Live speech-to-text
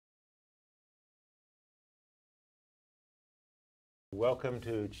Welcome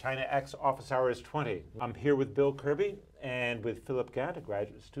to ChinaX Office Hours 20. I'm here with Bill Kirby and with Philip Gant, a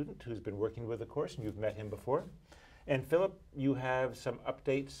graduate student who's been working with the course, and you've met him before. And Philip, you have some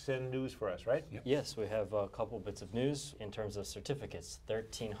updates and news for us, right? Yep. Yes, we have a couple bits of news in terms of certificates.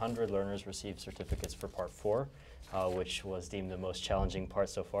 1,300 learners received certificates for Part 4, which was deemed the most challenging part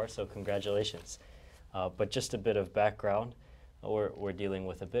so far, so congratulations. But just a bit of background, we're dealing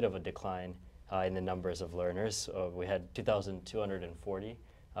with a bit of a decline in the numbers of learners. We had 2,240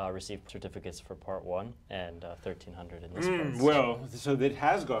 received certificates for Part 1 and 1,300 in this part. Well, so it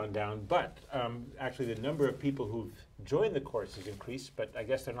has gone down, but actually the number of people who've joined the course has increased, but I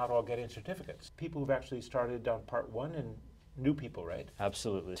guess they're not all getting certificates. People who've actually started on Part 1 and new people, right?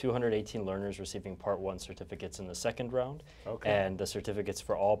 Absolutely. 218 learners receiving Part 1 certificates in the second round, okay. And the certificates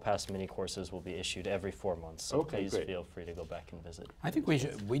for all past mini courses will be issued every 4 months, so okay, please great. feel free to go back and visit. I think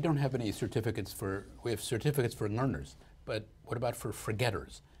we don't have any certificates we have certificates for learners, but what about for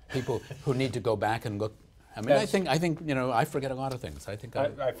forgetters? People who need to go back and look. I mean, I think you know, I forget a lot of things. I think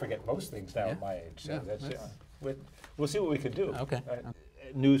I forget most things now at my age, so we'll see what we can do. Okay.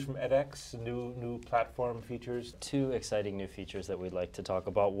 News from edX, new platform features. 2 exciting new features that we'd like to talk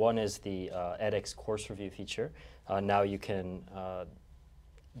about. One is the edX course review feature. Now you can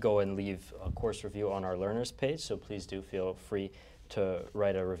go and leave a course review on our learners page, so please do feel free to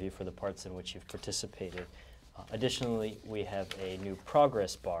write a review for the parts in which you've participated. Additionally, we have a new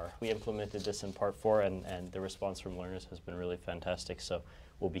progress bar. We implemented this in Part 4, and the response from learners has been really fantastic, so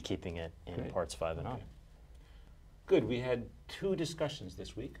we'll be keeping it in Great. Parts 5 and on. Good. We had 2 discussions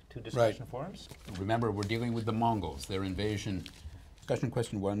this week, 2 discussion forums. Remember, we're dealing with the Mongols, their invasion. Discussion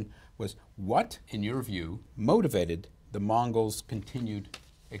question 1 was, what, in your view, motivated the Mongols' continued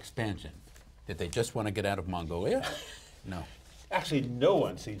expansion? Did they just want to get out of Mongolia? No. Actually, no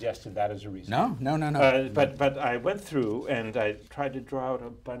one suggested that as a reason. No. But I went through and I tried to draw out a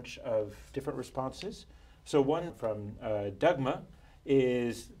bunch of different responses. So one from Dogma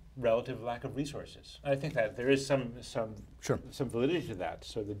is relative lack of resources. I think that there is some validity to that.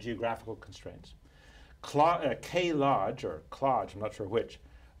 So the geographical constraints. K Lodge, or Klodge, I'm not sure which,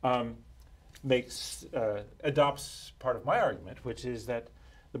 adopts part of my argument, which is that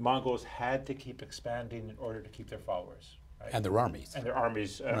the Mongols had to keep expanding in order to keep their followers. Right? And their armies. And their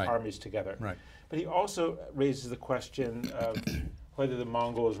armies, Right. armies together. Right. But he also raises the question of whether the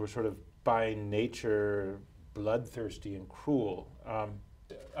Mongols were sort of by nature bloodthirsty and cruel.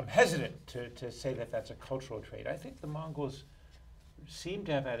 I'm hesitant to say that that's a cultural trait. I think the Mongols seem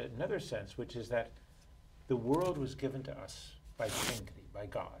to have had another sense, which is that the world was given to us by divinity, by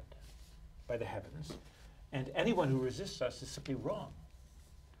God, by the heavens, and anyone who resists us is simply wrong.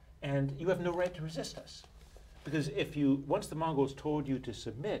 And you have no right to resist us. Because once the Mongols told you to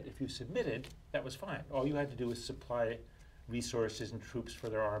submit, if you submitted, that was fine. All you had to do was supply resources and troops for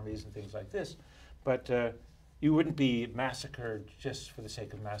their armies and things like this. But you wouldn't be massacred just for the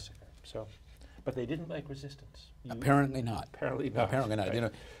sake of massacre. So, but they didn't like resistance. Apparently not. Apparently not. Apparently not. Right. You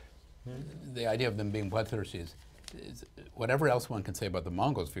know, the idea of them being bloodthirsty is whatever else one can say about the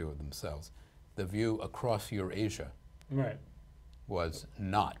Mongols' view of themselves, the view across Eurasia was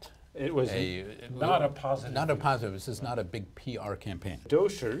not. It was not a positive. Not a positive. This is not a big PR campaign.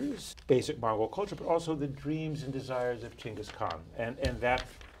 Dosher's basic Mongol culture, but also the dreams and desires of Genghis Khan, and that,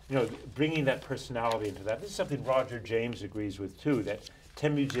 you know, bringing that personality into that. This is something Roger James agrees with too. That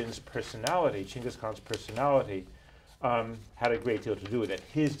Temujin's personality, Genghis Khan's personality, had a great deal to do with it.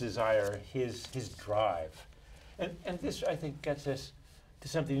 His desire, his drive, and this I think gets us to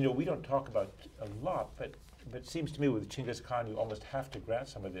something we don't talk about a lot, but it seems to me with Genghis Khan you almost have to grant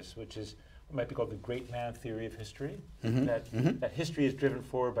some of this, which is what might be called the great man theory of history. That history is driven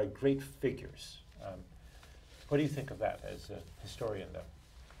forward by great figures. What do you think of that as a historian, though?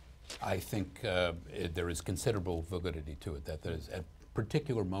 I think there is considerable validity to it, that there is at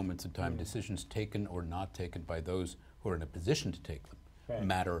particular moments in time decisions taken or not taken by those who are in a position to take them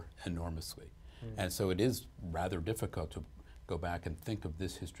matter enormously. And so it is rather difficult to go back and think of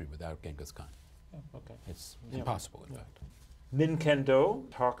this history without Genghis Khan. Okay. It's impossible, in fact. Min Kendo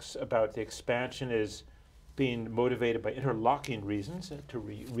talks about the expansion as being motivated by interlocking reasons to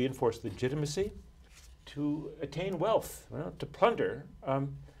reinforce legitimacy, to attain wealth, to plunder,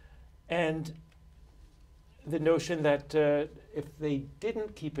 and the notion that if they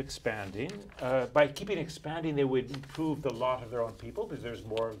didn't keep expanding, by keeping expanding they would improve the lot of their own people because there's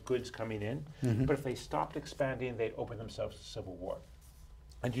more goods coming in, but if they stopped expanding they'd open themselves to civil war.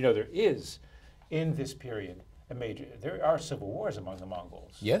 And there is, in this period, there are civil wars among the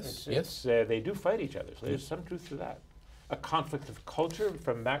Mongols. Yes, they do fight each other, so there's some truth to that. A conflict of culture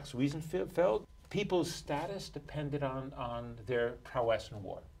from Max Wiesenfeld. people's status depended on their prowess in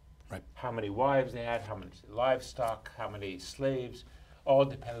war. Right. How many wives they had, how many livestock, how many slaves, all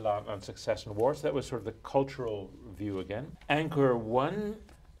depended on success in war. So that was sort of the cultural view again. Anchor 1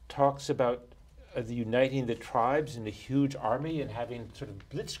 talks about the uniting the tribes in a huge army and having sort of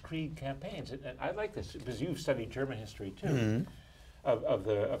blitzkrieg campaigns. And I like this because you've studied German history too, of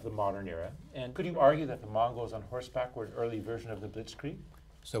the modern era. And could you argue that the Mongols on horseback were an early version of the blitzkrieg?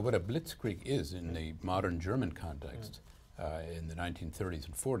 So what a blitzkrieg is in the modern German context in the 1930s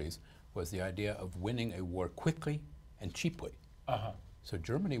and 40s was the idea of winning a war quickly and cheaply. So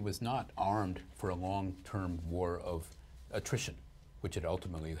Germany was not armed for a long-term war of attrition, which it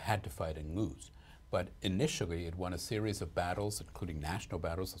ultimately had to fight and lose. But initially it won a series of battles, including national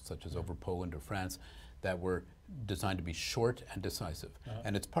battles such as over Poland or France, that were designed to be short and decisive.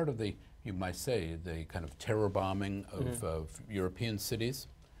 And it's part of the, you might say, the kind of terror bombing of European cities.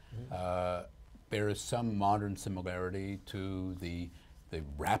 Bears some modern similarity to the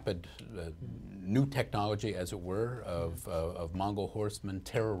rapid new technology, as it were, of Mongol horsemen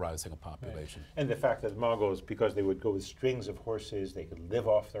terrorizing a population. Right. And the fact that the Mongols, because they would go with strings of horses, they could live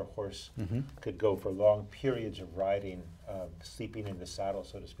off their horse, could go for long periods of riding, sleeping in the saddle,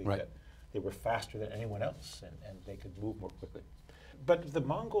 so to speak, that they were faster than anyone else and they could move more quickly. But the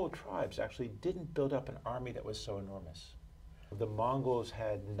Mongol tribes actually didn't build up an army that was so enormous. The Mongols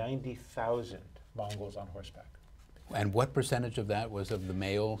had 90,000 Mongols on horseback. And what percentage of that was of the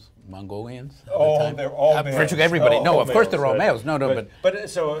male Mongolians? Oh, they're all males. Virtually everybody. Oh, no, all of course males, they're all males. No, no, but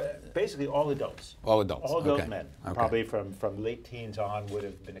so basically all adults. All adults. All adult men, probably from late teens on, would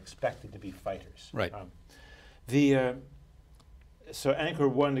have been expected to be fighters. Right. So Anchor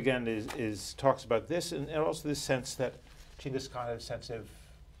 1 again is talks about this, and also this sense that Genghis Khan had a sense of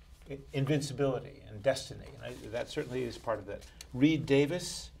invincibility and destiny. And that certainly is part of that. Reed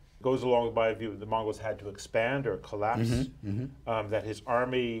Davis goes along with my view that the Mongols had to expand or collapse, that his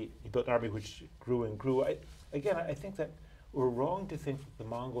army, he built an army which grew and grew. I think that we're wrong to think that the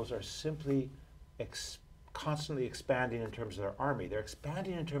Mongols are simply constantly expanding in terms of their army. They're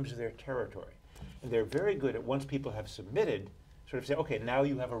expanding in terms of their territory. And they're very good at, once people have submitted, sort of say, okay, now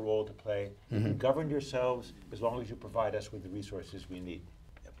you have a role to play. You can govern yourselves as long as you provide us with the resources we need.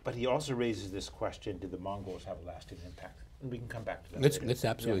 But he also raises this question, did the Mongols have a lasting impact? And we can come back to that. Let's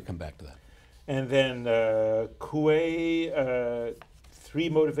absolutely come back to that. And then Kuei, 3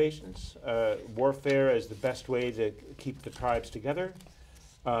 motivations. Warfare as the best way to keep the tribes together.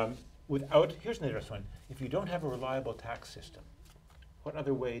 Here's an interesting one. If you don't have a reliable tax system, what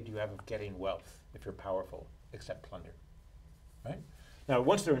other way do you have of getting wealth if you're powerful except plunder? Right? Now,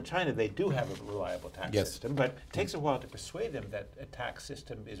 once they're in China, they do have a reliable tax system, but it takes a while to persuade them that a tax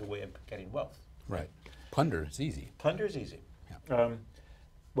system is a way of getting wealth. Right. Plunder is easy. Plunder is easy. Yeah.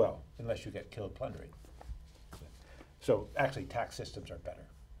 Well, unless you get killed plundering. So actually, tax systems are better,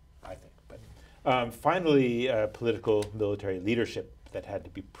 I think. But finally, political military leadership that had to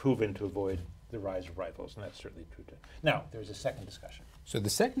be proven to avoid the rise of rivals, and that's certainly true too. Now, there's a second discussion. So the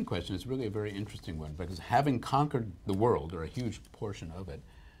second question is really a very interesting one, because having conquered the world, or a huge portion of it,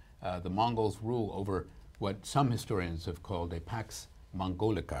 the Mongols rule over what some historians have called a Pax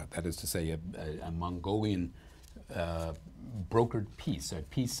Mongolica, that is to say a Mongolian brokered peace, a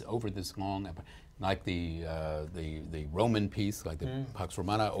peace over this long, like the Roman peace, like the Pax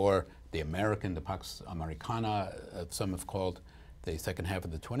Romana, or the American, the Pax Americana, some have called the second half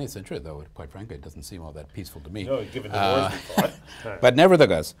of the 20th century, though, quite frankly, it doesn't seem all that peaceful to me. No, given the wars we fought. But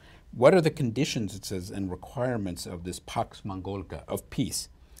nevertheless, what are the conditions, it says, and requirements of this Pax Mongolica, of peace,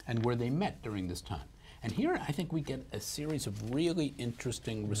 and were they met during this time? And here I think we get a series of really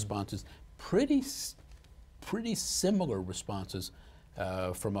interesting responses, pretty similar responses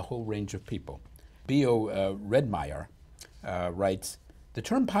from a whole range of people. B.O. Redmeyer writes, the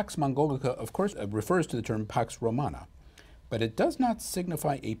term Pax Mongolica, of course, refers to the term Pax Romana, but it does not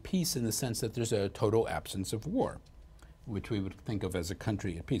signify a peace in the sense that there's a total absence of war, which we would think of as a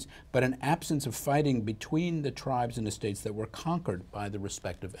country at peace, but an absence of fighting between the tribes and the states that were conquered by the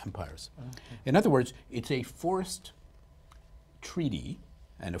respective empires. In other words, it's a forced treaty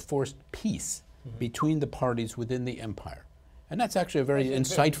and a forced peace between the parties within the empire. And that's actually a very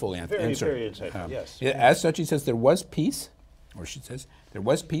insightful answer. Very insightful, yes. As such, he says there was peace, or she says, there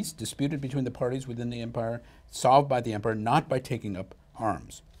was peace disputed between the parties within the empire, solved by the emperor, not by taking up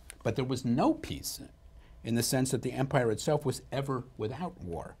arms. But there was no peace in the sense that the empire itself was ever without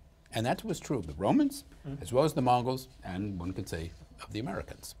war. And that was true of the Romans, as well as the Mongols, and one could say of the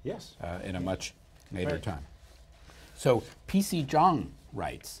Americans. Yes. In a much later time. So P.C. Zhang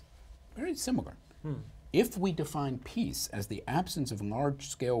writes, very similar. If we define peace as the absence of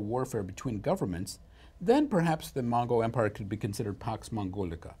large-scale warfare between governments, then perhaps the Mongol Empire could be considered Pax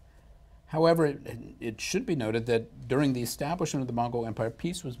Mongolica. However, it should be noted that during the establishment of the Mongol Empire,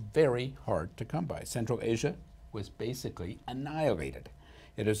 peace was very hard to come by. Central Asia was basically annihilated.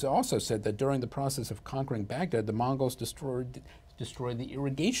 It is also said that during the process of conquering Baghdad, the Mongols destroyed the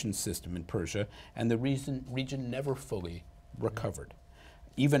irrigation system in Persia, and the region never fully recovered.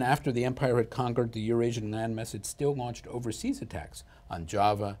 Even after the empire had conquered the Eurasian landmass, it still launched overseas attacks on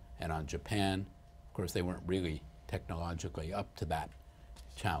Java and on Japan. Of course, they weren't really technologically up to that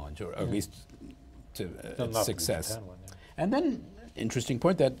challenge, or at least to success. Japan one, yeah. And then, interesting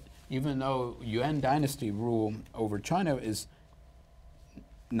point that even though Yuan dynasty rule over China is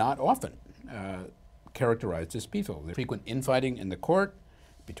not often characterized as peaceful. There's frequent infighting in the court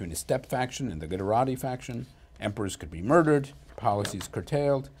between the steppe faction and the Gujarati faction. Emperors could be murdered, policies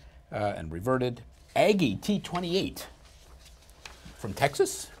curtailed and reverted. Aggie T-28 from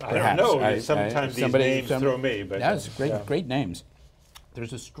Texas? I don't know. Sometimes these names throw me. But that's great names.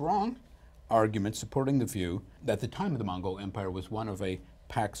 There's a strong argument supporting the view that the time of the Mongol Empire was one of a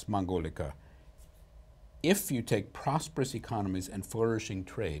Pax Mongolica. If you take prosperous economies and flourishing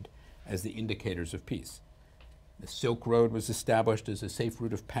trade as the indicators of peace. The Silk Road was established as a safe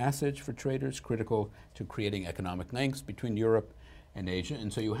route of passage for traders, critical to creating economic links between Europe and Asia,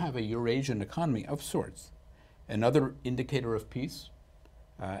 and so you have a Eurasian economy of sorts. Another indicator of peace,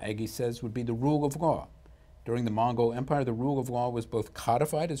 Aggie says, would be the rule of law. During the Mongol Empire, the rule of law was both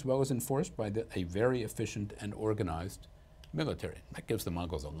codified as well as enforced by a very efficient and organized military. That gives the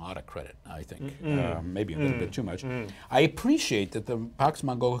Mongols a lot of credit, I think. Maybe a little bit too much. I appreciate that the Pax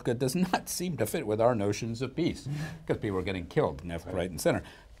Mongolica does not seem to fit with our notions of peace, because people are getting killed left, right, and center,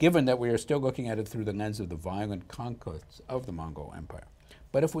 given that we are still looking at it through the lens of the violent conquests of the Mongol Empire.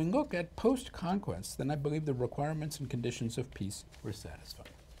 But if we look at post-conquest, then I believe the requirements and conditions of peace were satisfied.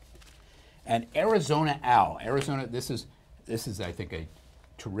 And Arizona Al, this is I think a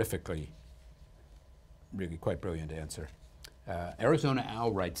terrifically, really quite brilliant answer. Arizona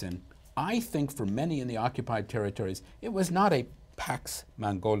Al writes in, I think for many in the occupied territories, it was not a Pax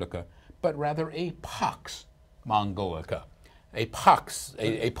Mongolica, but rather a Pax Mongolica. A pox,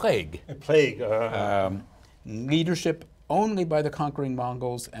 a plague. A plague. Leadership only by the conquering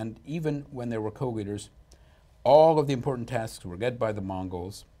Mongols, and even when they were co-leaders, all of the important tasks were led by the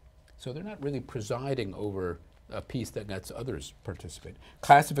Mongols. So they're not really presiding over a peace that lets others participate.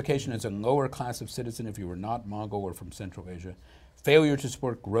 Classification as a lower class of citizen if you were not Mongol or from Central Asia. Failure to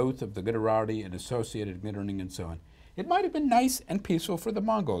support growth of the Gujarati and associated learning and so on. It might have been nice and peaceful for the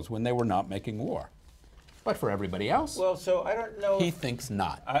Mongols when they were not making war. But for everybody else, well, so I don't know. He thinks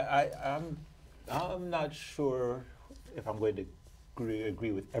not. I'm not sure if I'm going to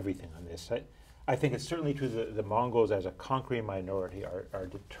agree with everything on this. I think it's certainly true that the Mongols as a conquering minority are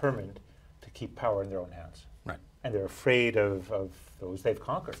determined to keep power in their own hands. Right. And they're afraid of those they've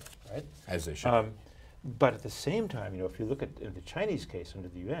conquered, right? As they should. But at the same time, if you look at in the Chinese case under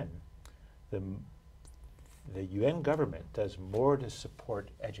the UN, the UN government does more to support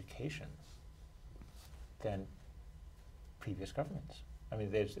education than previous governments. I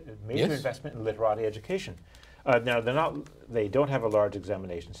mean, there's a major investment in literati education. Now, they don't have a large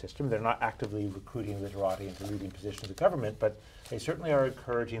examination system. They're not actively recruiting literati into leading positions of government, but they certainly are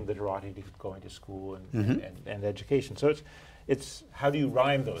encouraging literati to go into school and education. So it's how do you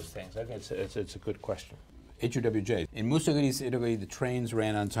rhyme those things? I think it's a good question. HUWJ. In Mussolini's Italy, the trains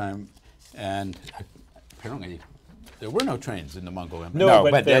ran on time, and apparently there were no trains in the Mongol Empire. No,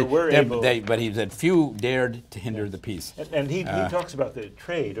 but they were able. But he said few dared to hinder the peace. And he talks about the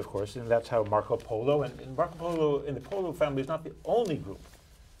trade, of course, and that's how Marco Polo, and Marco Polo in the Polo family is not the only group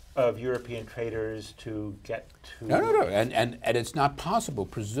of European traders to get to... No. And it's not possible,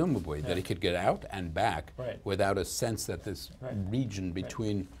 presumably, that he could get out and back without a sense that this region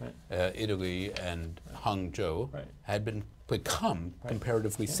between Italy and Hangzhou had become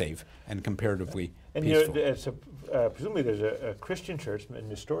comparatively safe and comparatively peaceful. Presumably there's a Christian church, a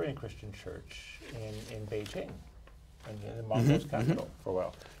Nestorian Christian church in Beijing, in the Mongols' capital for a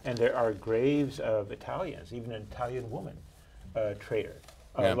while. And there are graves of Italians, even an Italian woman trader,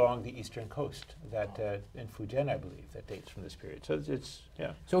 along the eastern coast, that in Fujian, I believe, that dates from this period. So it's.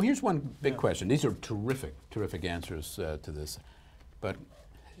 So here's one big question. These are terrific answers to this. But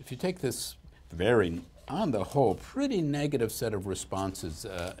if you take this very, on the whole, pretty negative set of responses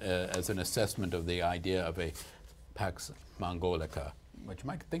as an assessment of the idea of a Pax Mongolica, which you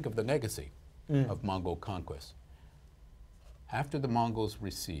might think of the legacy of Mongol conquest. After the Mongols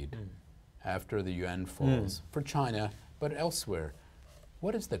recede, after the Yuan falls, for China, but elsewhere,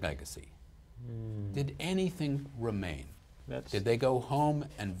 what is the legacy? Did anything remain? That's Did they go home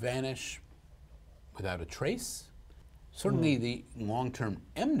and vanish without a trace? Certainly the long-term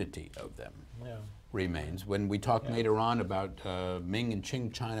enmity of them yeah. remains. When we talk later on about Ming and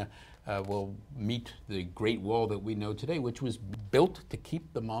Qing China will meet the Great Wall that we know today, which was built to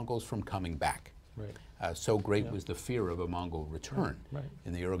keep the Mongols from coming back. Right. So great was the fear of a Mongol return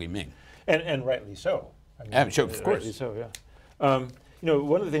in the early Ming. And rightly so. I mean, Sure, of course. Rightly so, yeah. You know,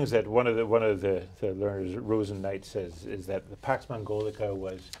 one of the things that one of the learners, Rosen Knight, says is that the Pax Mongolica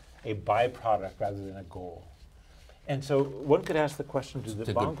was a byproduct rather than a goal. And so one could ask the question, do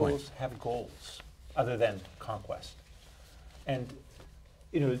the Mongols have goals other than conquest? And,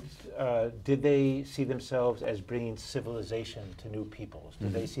 you know, did they see themselves as bringing civilization to new peoples?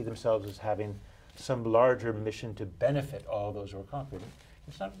 Did they see themselves as having some larger mission to benefit all those who were conquered?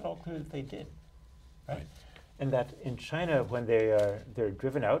 It's not at all clear that they did, right? And that in China, when they're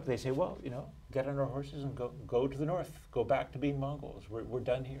driven out, they say, well, you know, get on our horses and go to the north, go back to being Mongols. We're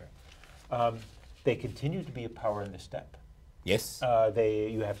done here. They continue to be a power in the steppe. Yes.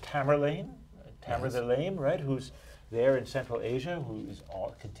 You have Tamerlane, the Lame, right, who's there in Central Asia, who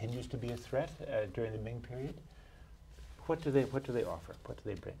continues to be a threat during the Ming period. What do they offer? What do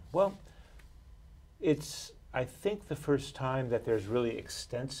they bring? Well, it's, I think, the first time that there's really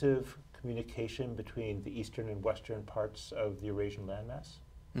extensive communication between the eastern and western parts of the Eurasian landmass,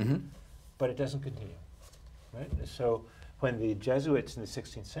 but it doesn't continue, right? So when the Jesuits in the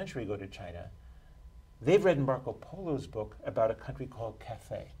 16th century go to China, they've read Marco Polo's book about a country called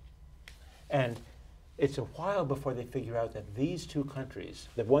Cathay. And it's a while before they figure out that these two countries,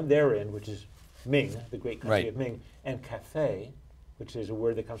 the one they're in, which is Ming, the great country of Ming, and Cathay, which is a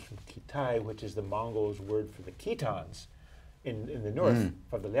word that comes from Kitai, which is the Mongols' word for the Khitans in the north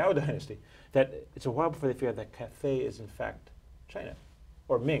of the Liao dynasty, that it's a while before they figure out that Cathay is in fact China,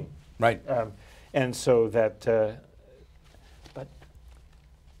 or Ming. Right. And so that, but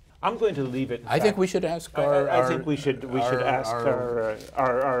I'm going to leave it. I think we should ask our. I think we should ask our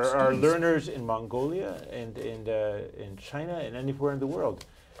students. learners in Mongolia and in China and anywhere in the world.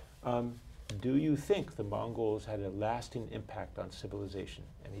 Do you think the Mongols had a lasting impact on civilization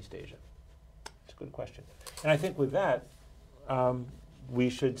in East Asia? It's a good question. And I think with that, we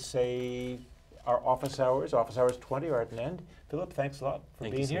should say our office hours 20 are at an end. Philip, thanks a lot for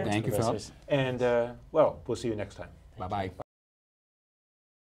being here. Thank you, Philip. And well, we'll see you next time. Bye-bye.